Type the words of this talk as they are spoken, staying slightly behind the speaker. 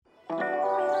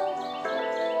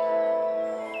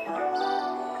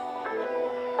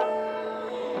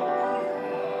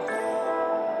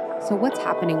So what's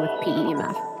happening with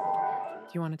PEMF?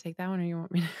 Do you wanna take that one or you want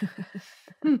me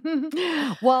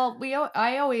to? Well,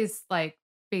 I always like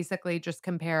basically just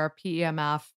compare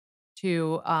PEMF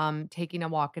to taking a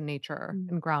walk in nature Mm.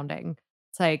 and grounding.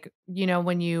 It's like,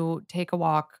 when you take a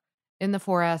walk in the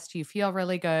forest, you feel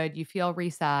really good, you feel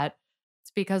reset.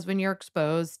 It's because when you're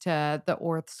exposed to the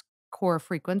earth's core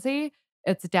frequency,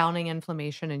 it's downing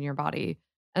inflammation in your body.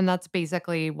 And that's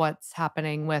basically what's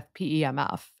happening with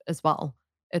PEMF as well.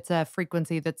 It's a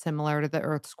frequency that's similar to the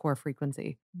earth's core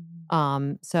frequency.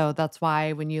 Mhm. So that's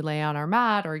why when you lay on our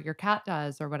mat or your cat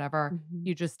does or whatever, Mhm.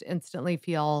 you just instantly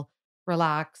feel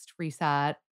relaxed,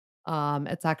 reset.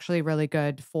 It's actually really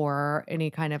good for any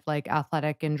kind of like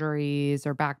athletic injuries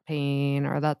or back pain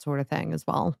or that sort of thing as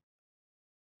well.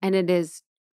 And it is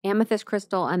amethyst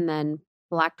crystal and then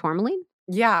black tourmaline?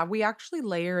 Yeah, we actually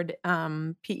layered,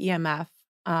 PEMF,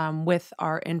 with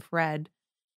our infrared,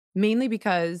 mainly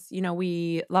because,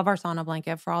 we love our sauna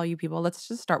blanket for all you people. Let's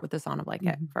just start with the sauna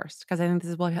blanket Mhm. first, because I think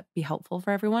this will be helpful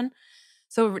for everyone.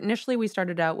 So initially, we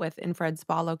started out with infrared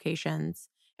spa locations,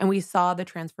 and we saw the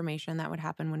transformation that would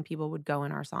happen when people would go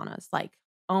in our saunas. Like,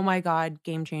 oh my God,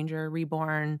 game changer,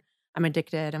 reborn. I'm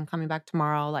addicted. I'm coming back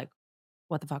tomorrow. Like,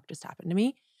 what the fuck just happened to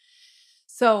me?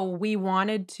 So we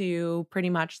wanted to pretty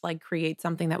much like create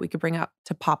something that we could bring up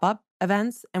to pop-up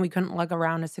events, and we couldn't lug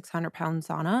around a 600-pound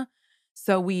sauna.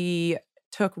 So we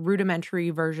took rudimentary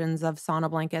versions of sauna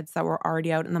blankets that were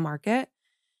already out in the market,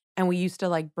 and we used to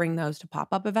like bring those to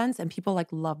pop-up events, and people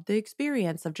like loved the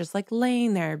experience of just like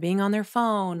laying there, being on their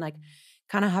phone, like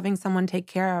kind of having someone take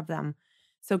care of them.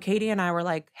 So Katie and I were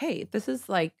like, "Hey, this is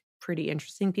like pretty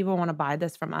interesting. People want to buy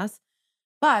this from us."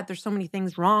 But there's so many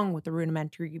things wrong with the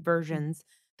rudimentary versions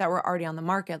that were already on the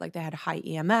market, like they had high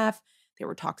EMF, they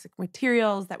were toxic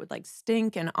materials that would like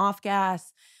stink and off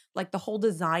gas, like the whole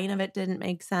design of it didn't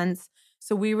make sense.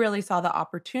 So we really saw the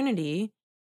opportunity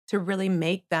to really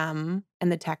make them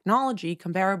and the technology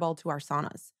comparable to our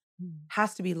saunas. Mhm.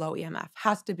 Has to be low EMF,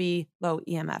 has to be low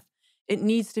EMF. It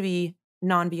needs to be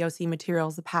non-VOC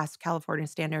materials that pass California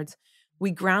standards.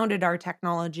 We grounded our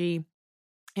technology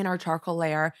in our charcoal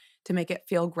layer to make it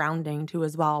feel grounding too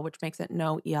as well, which makes it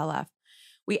no ELF.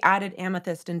 We added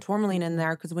amethyst and tourmaline in Mhm.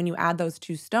 there because when you add those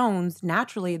 2 stones,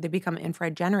 naturally they become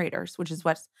infrared generators, which is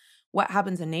what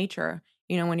happens in nature.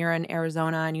 When you're in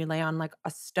Arizona and you lay on like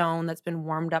a stone that's been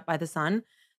warmed up by the sun,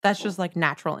 that's just like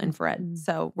natural infrared. Mhm.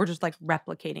 So we're just like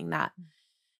replicating that.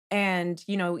 And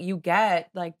you get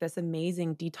like this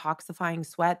amazing detoxifying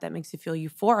sweat that makes you feel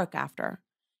euphoric after.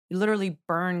 You literally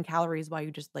burn calories while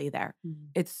you just lay there.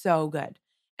 Mhm. It's so good.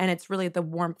 And it's really the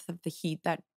warmth of the heat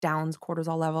that downs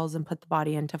cortisol levels and put the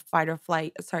body into fight or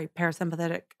flight, sorry,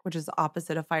 parasympathetic, which is the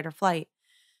opposite of fight or flight.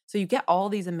 So you get all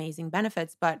these amazing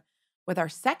benefits. But with our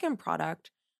second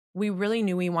product, we really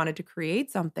knew we wanted to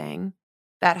create something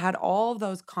that had all of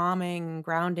those calming,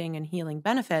 grounding, and healing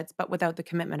benefits, but without the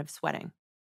commitment of sweating.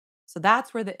 So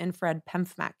that's where the infrared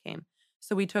PEMF mat came.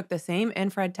 So we took the same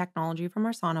infrared technology from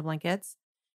our sauna blankets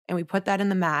and we put that in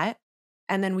the mat.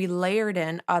 And then we layered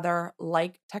in other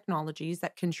like technologies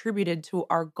that contributed to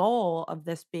our goal of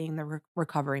this being the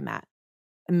recovery mat.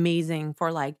 Amazing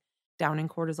for like downing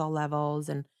cortisol levels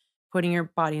and putting your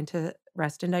body into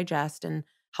rest and digest and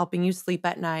helping you sleep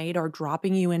at night or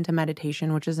dropping you into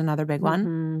meditation, which is another big one.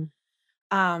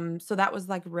 Mhm. So that was,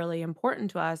 like, really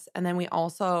important to us, and then we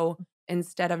also,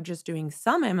 instead of just doing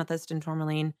some amethyst and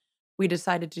tourmaline, we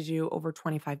decided to do over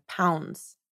 25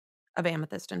 pounds of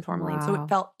amethyst and tourmaline, so it Wow.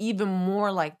 felt even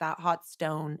more like that hot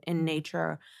stone in Mhm.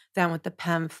 nature than with the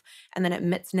PEMF, and then it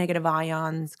emits negative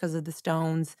ions because of the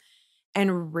stones,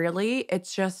 and really,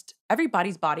 it's just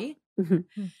everybody's body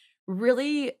Mhm.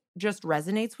 really just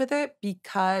resonates with it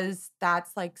because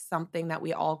that's, like, something that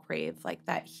we all crave, like,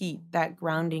 that heat, that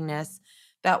groundingness,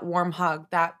 that warm hug,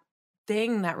 that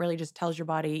thing that really just tells your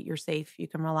body you're safe, you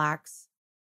can relax,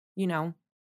 you know,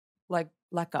 like,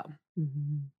 let go.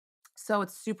 Mhm. So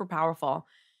it's super powerful.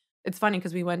 It's funny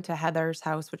because we went to Heather's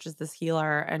house, which is this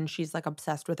healer, and she's, like,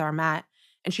 obsessed with our mat,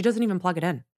 and she doesn't even plug it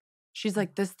in. She's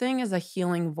like, "This thing is a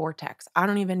healing vortex. I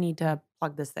don't even need to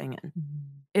plug this thing in."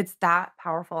 Mhm. It's that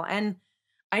powerful, and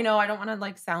I know I don't wanna,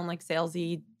 like, sound, like,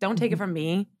 salesy. Don't take it Mhm. from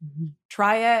me. Mhm.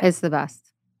 Try it. It's the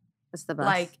best. It's the best.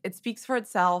 Like, it speaks for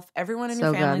itself. Everyone in your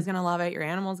So family is good. gonna love it. Your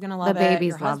animal's gonna The love it. Your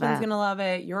babies love husband's it. gonna love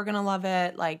it. You're gonna love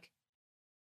it. Like,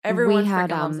 We everyone had,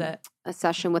 freaking loves it. a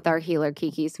session with our healer,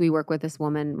 Kiki, so we work with this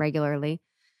woman regularly,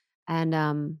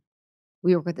 and,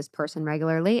 we work with this person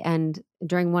regularly, and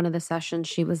during one of the sessions,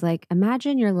 she was like,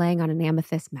 "Imagine you're laying on an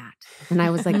amethyst mat." And I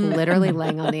was like, literally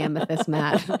laying on the amethyst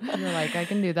mat. You're like, I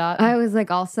can do that. I was like,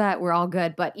 all set. We're all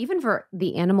good. But even for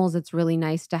the animals, it's really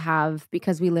nice to have,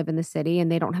 because we live in the city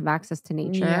and they don't have access to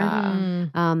nature. Yeah.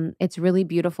 It's really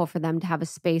beautiful for them to have a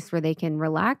space where they can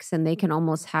relax and they can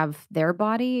almost have their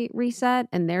body reset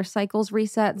and their cycles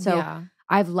reset. So Yeah.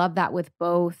 I've loved that with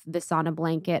both the sauna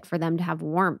blanket for them to have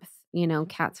warmth. You know,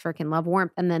 cats freaking love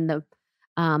warmth. And then the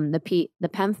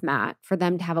PEMF mat for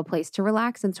them to have a place to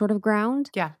relax and sort of ground.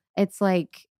 Yeah. It's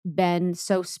like been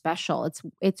so special.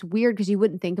 It's weird because you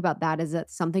wouldn't think about that as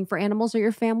something for animals or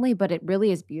your family, but it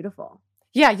really is beautiful.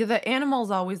 Yeah, the animal's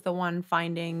always the one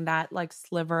finding that like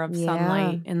sliver of Yeah.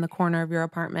 sunlight in the corner of your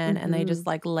apartment, and they Mhm. just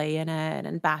like lay in it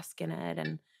and bask in it,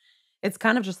 and it's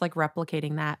kind of just like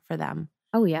replicating that for them,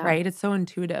 Oh yeah. right? It's so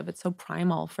intuitive, it's so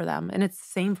primal for them, and it's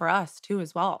the same for us too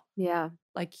as well. Yeah.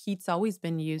 Like heat's always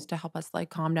been used to help us like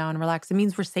calm down and relax. It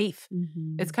means we're safe.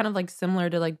 It's Mhm. kind of like similar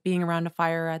to like being around a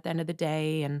fire at the end of the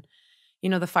day, and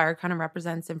the fire kind of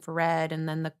represents infrared, and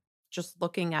then the just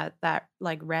looking at that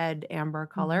like red amber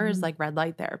color is Mhm. like red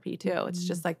light therapy too. It's Mhm.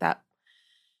 just like that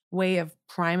way of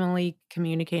primally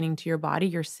communicating to your body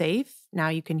you're safe. Now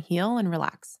you can heal and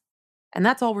relax. And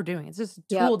that's all we're doing. It's just a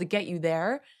Yep. tool to get you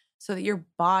there so that your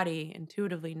body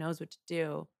intuitively knows what to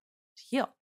do to heal.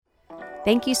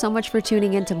 Thank you so much for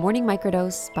tuning in to Morning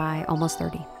Microdose by Almost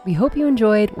 30. We hope you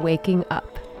enjoyed waking up.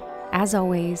 As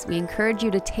always, we encourage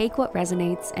you to take what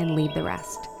resonates and leave the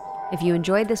rest. If you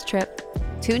enjoyed this trip,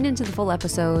 tune into the full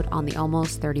episode on the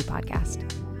Almost 30 podcast.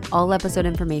 All episode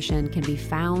information can be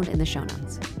found in the show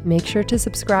notes. Make sure to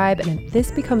subscribe, and if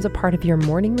this becomes a part of your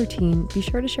morning routine, be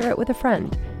sure to share it with a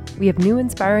friend. We have new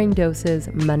inspiring doses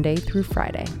Monday through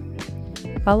Friday.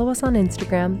 Follow us on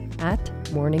Instagram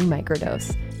at Morning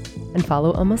Microdose, and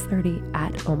follow Almost 30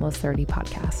 at Almost 30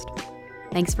 Podcast.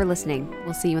 Thanks for listening.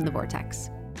 We'll see you in the vortex.